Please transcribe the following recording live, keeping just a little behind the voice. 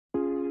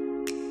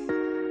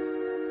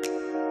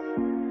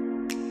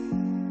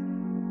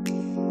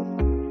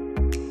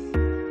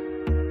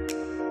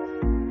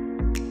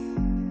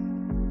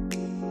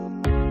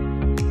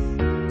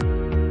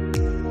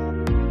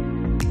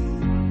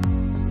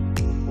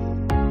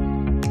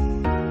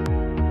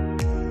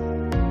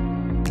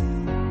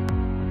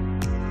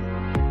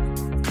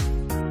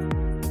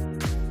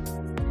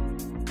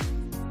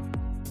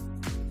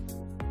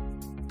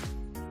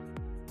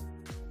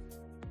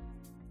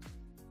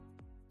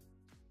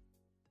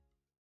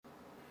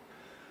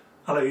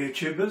Hello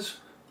YouTubers,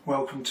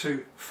 welcome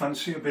to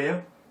Fancy a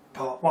Beer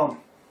Part 1.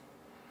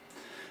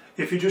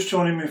 If you're just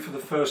joining me for the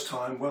first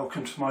time,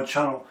 welcome to my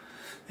channel.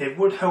 It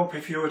would help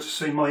if you were to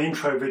see my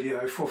intro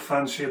video for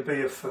Fancy a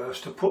Beer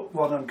first, to put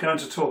what I'm going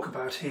to talk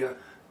about here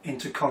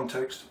into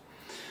context.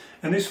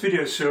 In this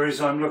video series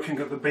I'm looking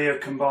at the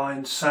Beier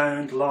combined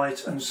sound,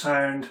 light and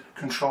sound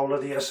controller,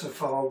 the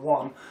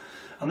SFR-1,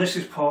 and this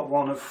is part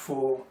 1 of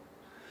 4.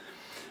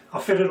 I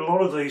fitted a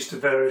lot of these to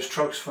various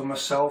trucks for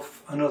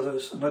myself and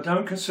others, and I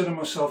don't consider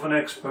myself an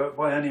expert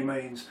by any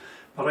means,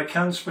 but I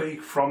can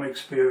speak from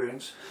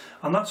experience,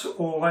 and that's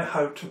all I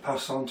hope to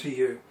pass on to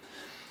you.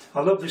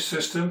 I love this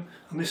system,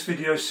 and this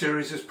video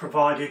series is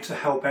provided to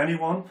help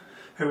anyone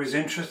who is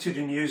interested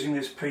in using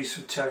this piece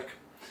of tech.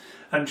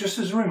 And just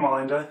as a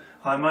reminder,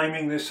 I'm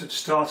aiming this at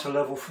starter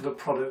level for the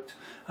product,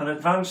 and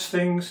advanced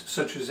things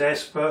such as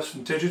S-bus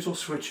and digital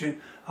switching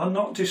are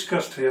not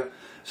discussed here,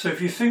 so if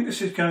you think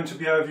this is going to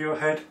be over your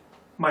head,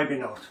 maybe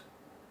not.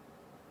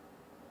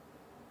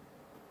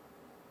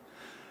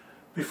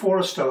 Before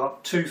I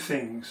start, two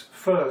things.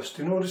 First,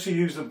 in order to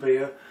use the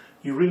Beier,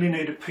 you really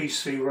need a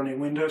PC running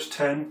Windows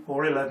 10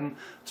 or 11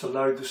 to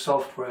load the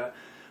software.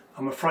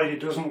 I'm afraid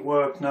it doesn't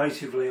work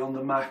natively on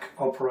the Mac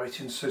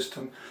operating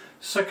system.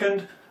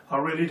 Second, I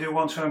really do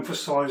want to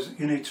emphasise that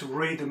you need to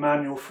read the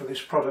manual for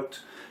this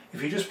product.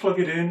 If you just plug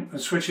it in and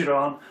switch it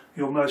on,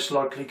 you'll most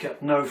likely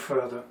get no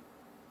further.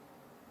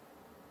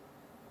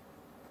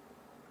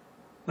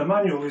 The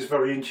manual is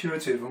very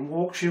intuitive and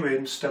walks you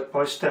in step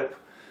by step.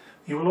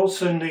 You will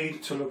also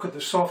need to look at the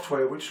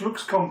software, which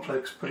looks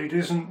complex, but it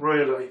isn't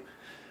really.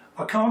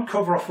 I can't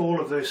cover off all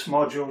of this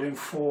module in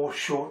 4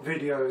 short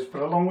videos,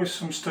 but along with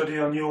some study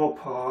on your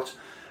part,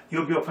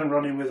 you'll be up and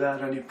running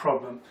without any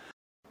problem.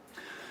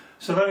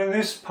 So then in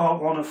this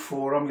part 1 of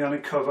 4, I'm going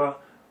to cover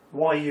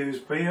why use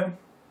Beier,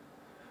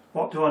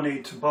 what do I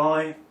need to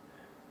buy,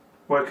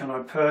 where can I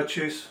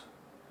purchase,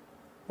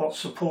 what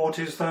support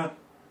is there,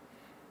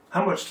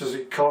 how much does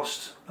it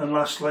cost, and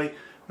lastly,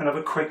 we'll have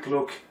a quick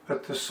look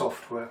at the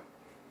software.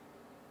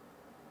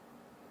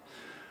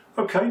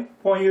 Okay,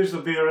 why use the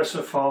Beier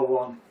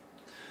SFR-1?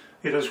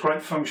 It has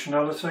great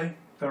functionality.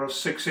 There are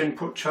 6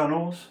 input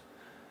channels,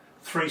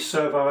 3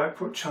 servo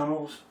output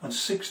channels and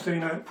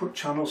 16 output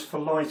channels for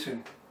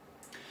lighting.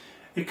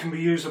 It can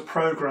be user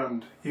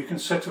programmed. You can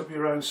set up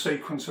your own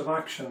sequence of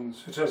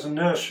actions. It has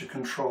inertia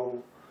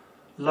control,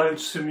 load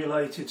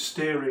simulated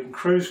steering,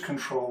 cruise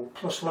control,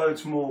 plus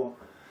loads more.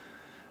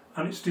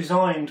 And it's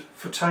designed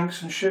for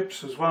tanks and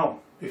ships as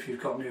well, if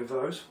you've got any of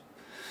those.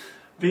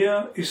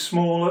 Beier is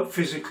smaller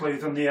physically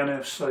than the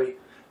NFC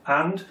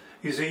and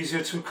is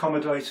easier to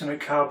accommodate in a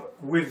cab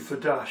with the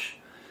dash,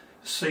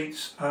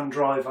 seats and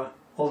driver,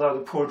 although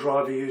the poor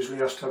driver usually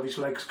has to have his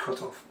legs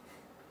cut off.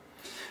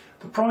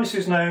 The price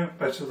is now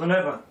better than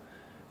ever.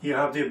 You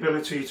have the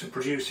ability to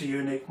produce a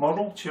unique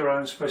model to your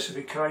own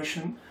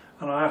specification,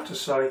 and I have to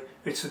say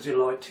it's a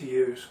delight to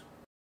use.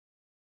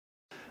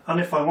 And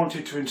if I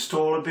wanted to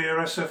install a Beier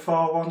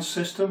SFR-1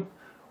 system,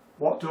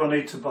 what do I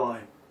need to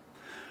buy?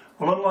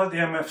 Well, unlike the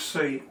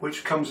MFC,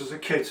 which comes as a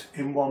kit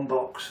in one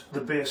box,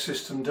 the Beier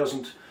system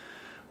doesn't.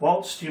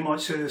 Whilst you might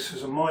see this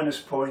as a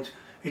minus point,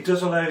 it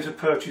does allow you to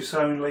purchase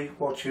only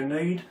what you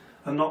need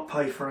and not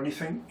pay for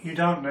anything you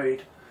don't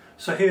need.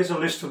 So here's a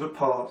list of the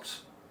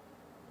parts.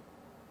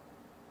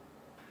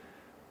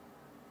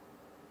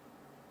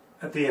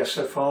 At the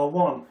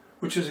SFR-1,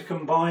 which is a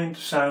combined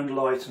sound,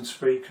 light and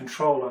speed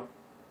controller.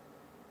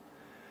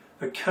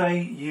 A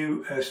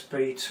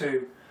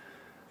KUSB2.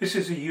 This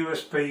is a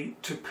USB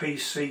to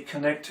PC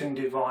connecting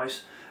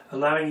device,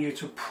 allowing you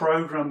to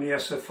program the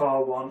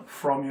SFR-1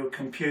 from your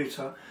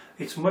computer.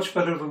 It's much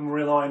better than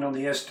relying on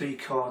the SD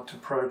card to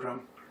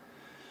program.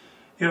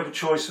 You have a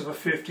choice of a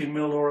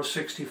 50mm or a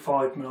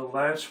 65mm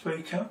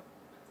loudspeaker.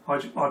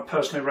 I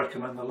personally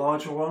recommend the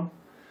larger one.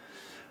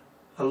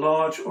 A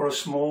large or a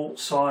small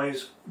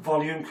size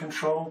volume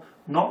control,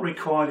 not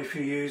required if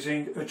you're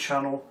using a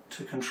channel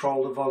to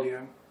control the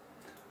volume.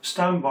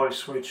 Standby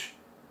switch.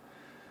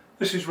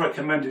 This is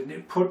recommended and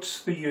it puts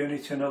the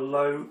unit in a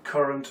low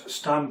current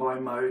standby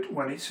mode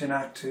when it's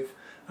inactive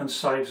and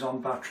saves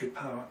on battery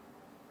power.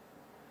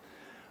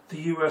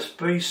 The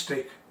USB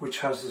stick,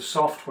 which has the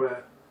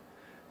software.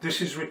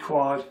 This is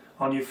required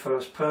on your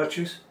first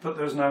purchase, but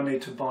there's no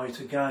need to buy it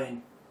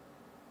again.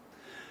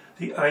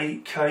 The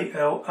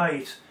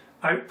AKL8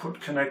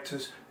 output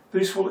connectors.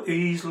 This will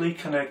easily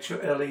connect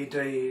your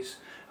LEDs,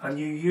 and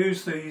you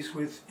use these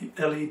with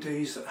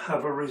LEDs that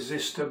have a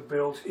resistor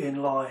built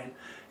in line.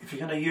 If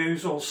you're going to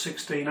use all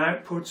 16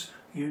 outputs,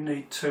 you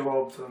need 2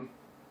 of them.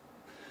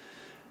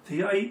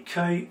 The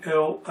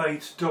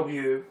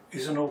AKL8W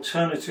is an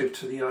alternative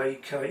to the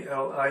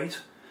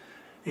AKL8.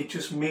 It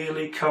just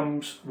merely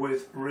comes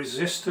with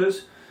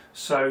resistors,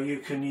 so you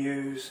can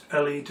use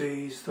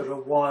LEDs that are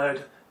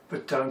wired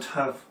but don't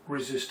have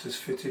resistors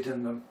fitted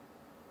in them.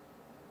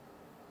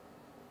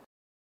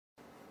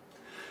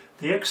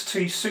 The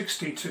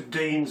XT60 to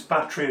Dean's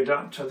battery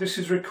adapter. This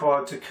is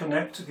required to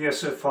connect the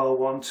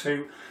SFR-1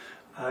 to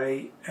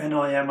a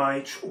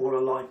NIMH or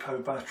a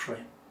LiPo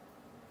battery.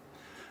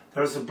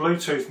 There's the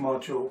Bluetooth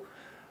module.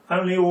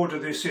 Only order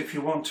this if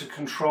you want to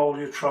control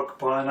your truck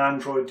by an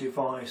Android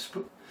device.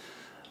 But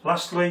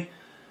lastly,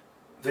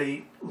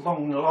 the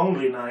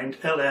longly named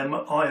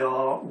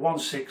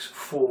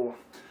LMIR164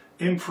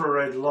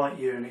 infrared light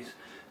unit.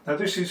 Now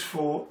this is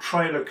for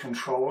trailer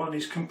control and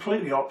is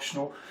completely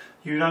optional.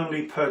 You'd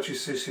only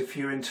purchase this if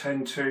you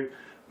intend to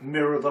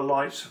mirror the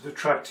lights of the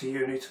tractor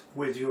unit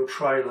with your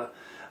trailer.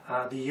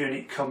 The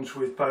unit comes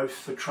with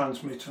both the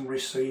transmit and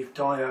receive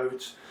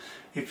diodes.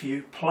 If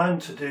you plan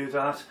to do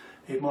that,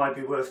 it might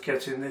be worth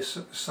getting this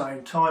at the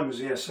same time as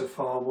the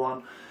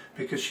SFR-1,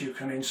 because you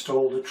can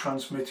install the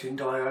transmitting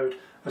diode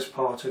as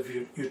part of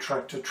your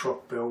tractor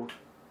truck build.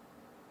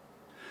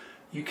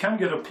 You can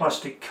get a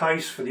plastic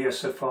case for the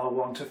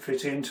SFR-1 to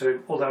fit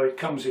into, although it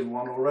comes in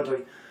one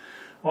already.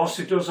 Whilst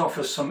it does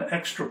offer some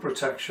extra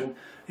protection,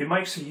 it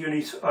makes the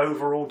unit's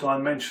overall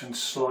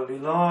dimensions slightly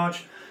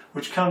large,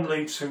 which can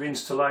lead to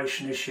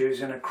installation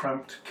issues in a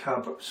cramped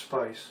cab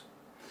space.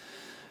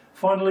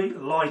 Finally,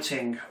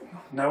 lighting.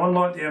 Now,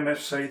 unlike the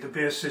MFC, the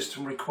Beier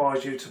system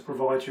requires you to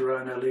provide your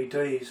own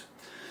LEDs.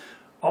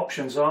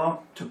 Options are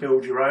to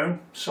build your own,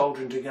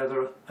 soldering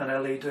together an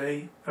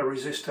LED, a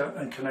resistor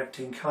and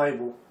connecting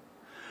cable,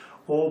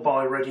 or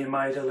buy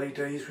ready-made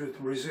LEDs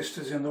with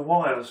resistors in the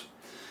wires.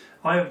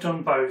 I have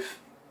done both.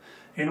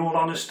 In all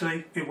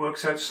honesty, it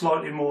works out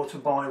slightly more to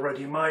buy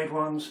ready-made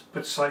ones,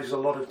 but saves a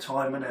lot of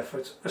time and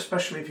effort,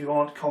 especially if you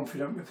aren't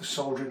confident with the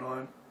soldering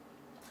iron.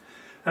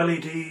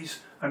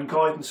 LEDs and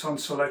guidance on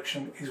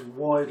selection is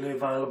widely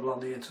available on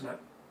the internet.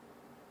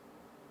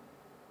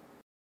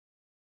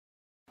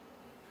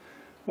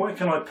 Where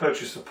can I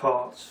purchase the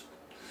parts?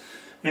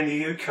 In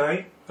the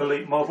UK,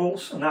 Elite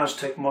Models and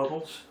Aztec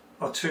Models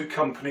are two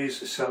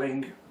companies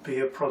selling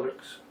Beier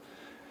products.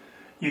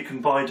 You can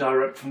buy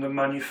direct from the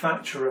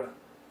manufacturer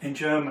in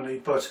Germany,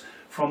 but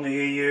from the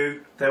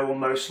EU there will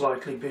most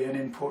likely be an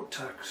import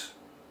tax.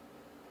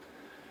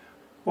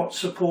 What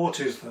support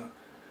is there?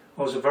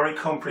 There's a very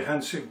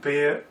comprehensive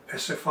Beier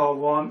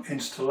SFR-1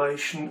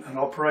 installation and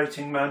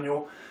operating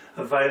manual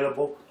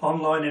available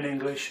online in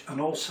English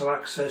and also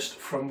accessed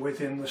from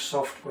within the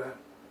software.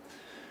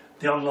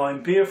 The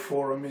online Beier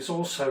forum is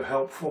also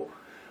helpful.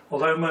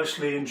 Although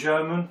mostly in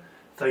German,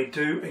 they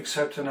do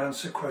accept and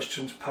answer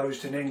questions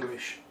posed in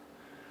English.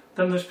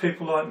 Then there's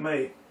people like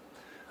me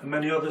and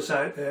many others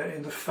out there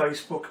in the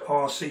Facebook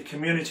RC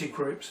community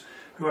groups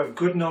who have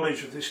good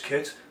knowledge of this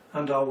kit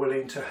and are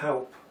willing to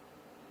help.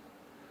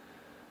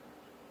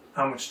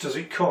 How much does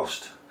it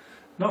cost?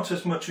 Not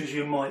as much as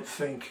you might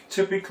think.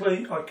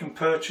 Typically I can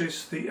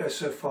purchase the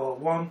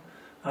SFR-1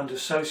 and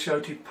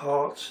associated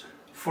parts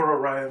for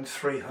around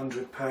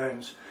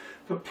 £300,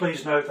 but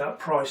please note that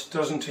price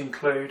doesn't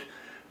include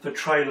the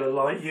trailer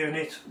light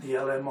unit, the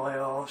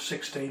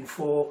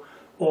LMIR164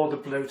 or the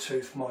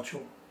Bluetooth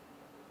module.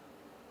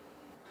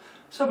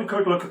 Let's have a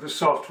quick look at the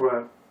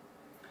software.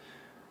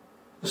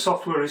 The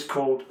software is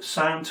called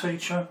Sound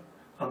Teacher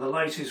and the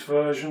latest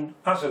version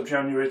as of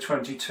January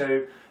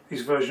 22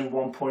 is version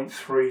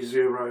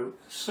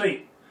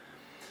 1.30C.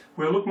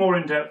 We'll look more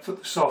in depth at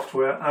the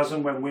software as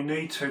and when we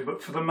need to,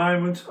 but for the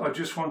moment I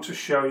just want to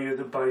show you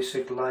the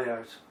basic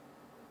layout.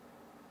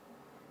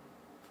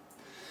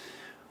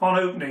 On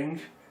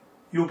opening,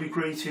 you'll be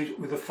greeted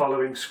with the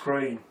following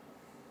screen.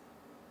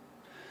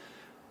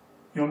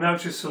 You'll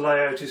notice the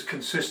layout is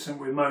consistent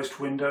with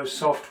most Windows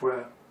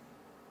software.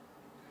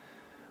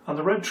 And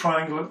the red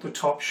triangle at the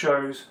top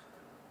shows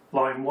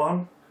line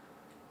 1,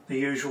 the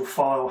usual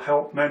File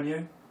Help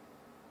menu.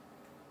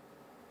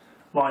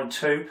 Line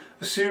 2,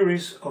 a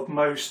series of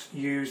most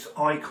used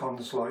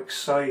icons like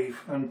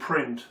Save and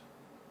Print.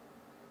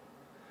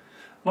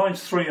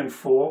 Lines 3 and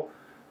 4,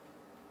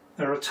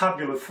 they're a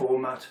tabular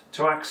format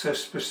to access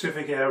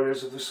specific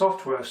areas of the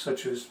software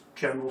such as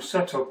general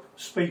setup,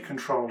 speed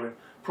controlling,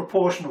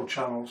 proportional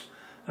channels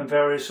and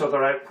various other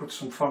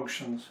outputs and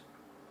functions.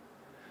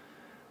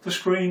 The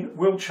screen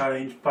will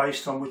change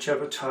based on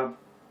whichever tab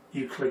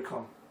you click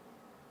on.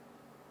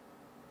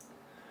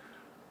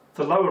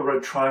 The lower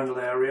red triangle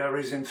area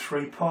is in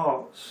 3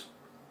 parts.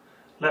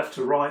 Left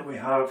to right we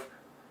have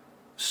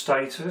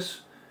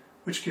status,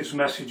 which gives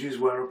messages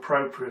where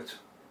appropriate.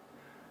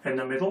 In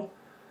the middle,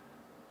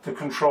 the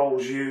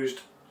controls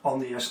used on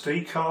the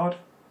SD card,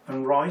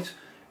 and right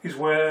is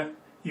where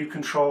you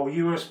control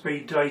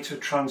USB data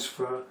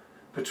transfer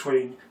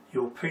between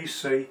your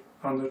PC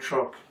and the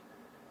truck.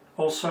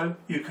 Also,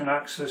 you can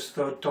access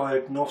the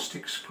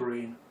diagnostic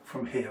screen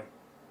from here.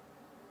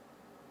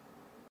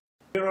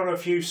 Here are a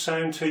few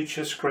Sound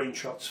Teacher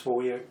screenshots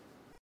for you.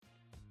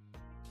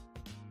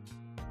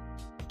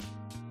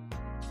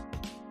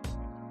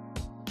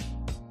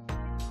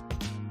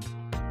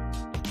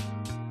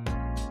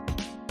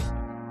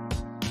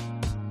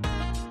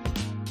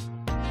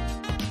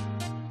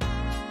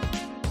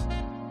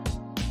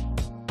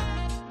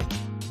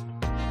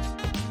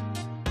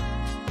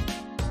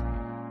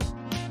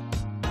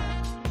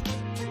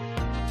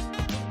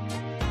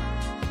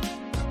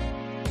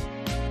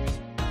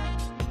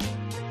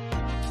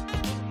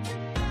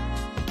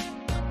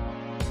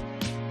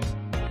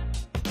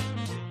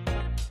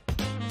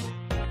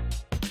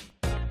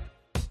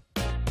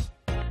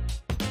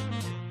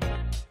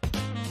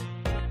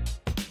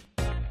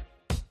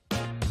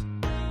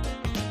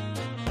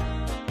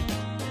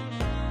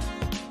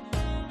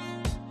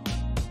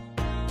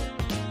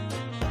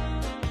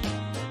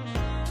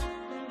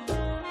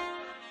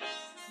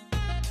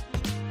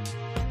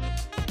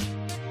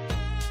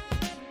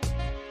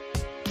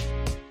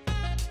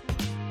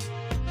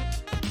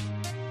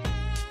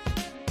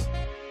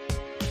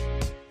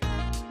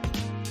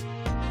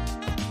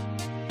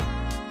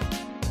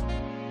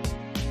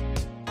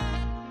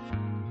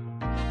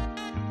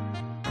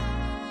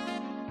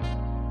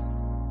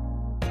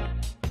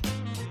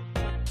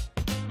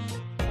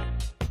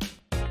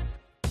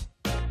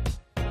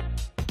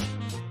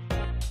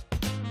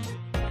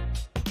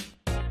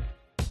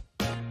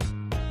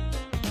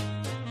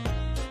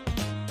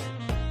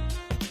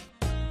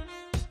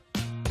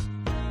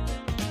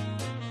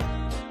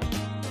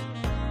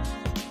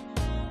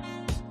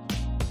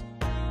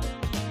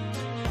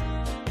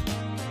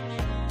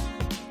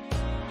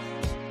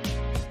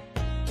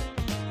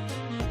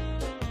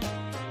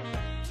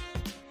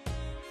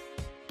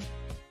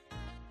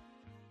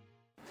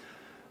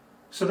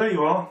 So there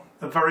you are,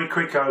 a very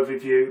quick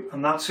overview,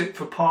 and that's it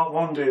for part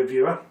 1, dear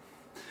viewer.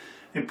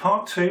 In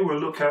part 2 we'll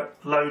look at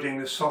loading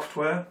the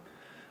software,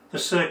 the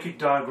circuit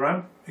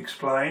diagram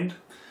explained,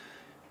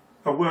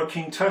 a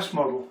working test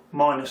model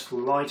minus the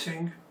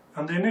lighting,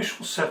 and the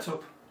initial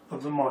setup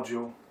of the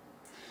module.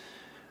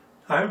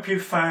 I hope you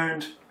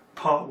found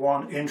part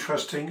 1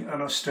 interesting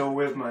and are still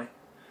with me.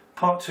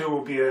 Part 2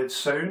 will be aired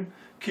soon,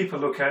 keep a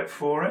lookout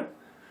for it.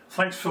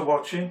 Thanks for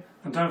watching,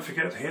 and don't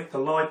forget to hit the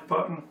like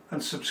button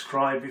and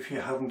subscribe if you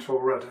haven't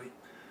already.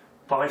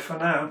 Bye for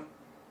now.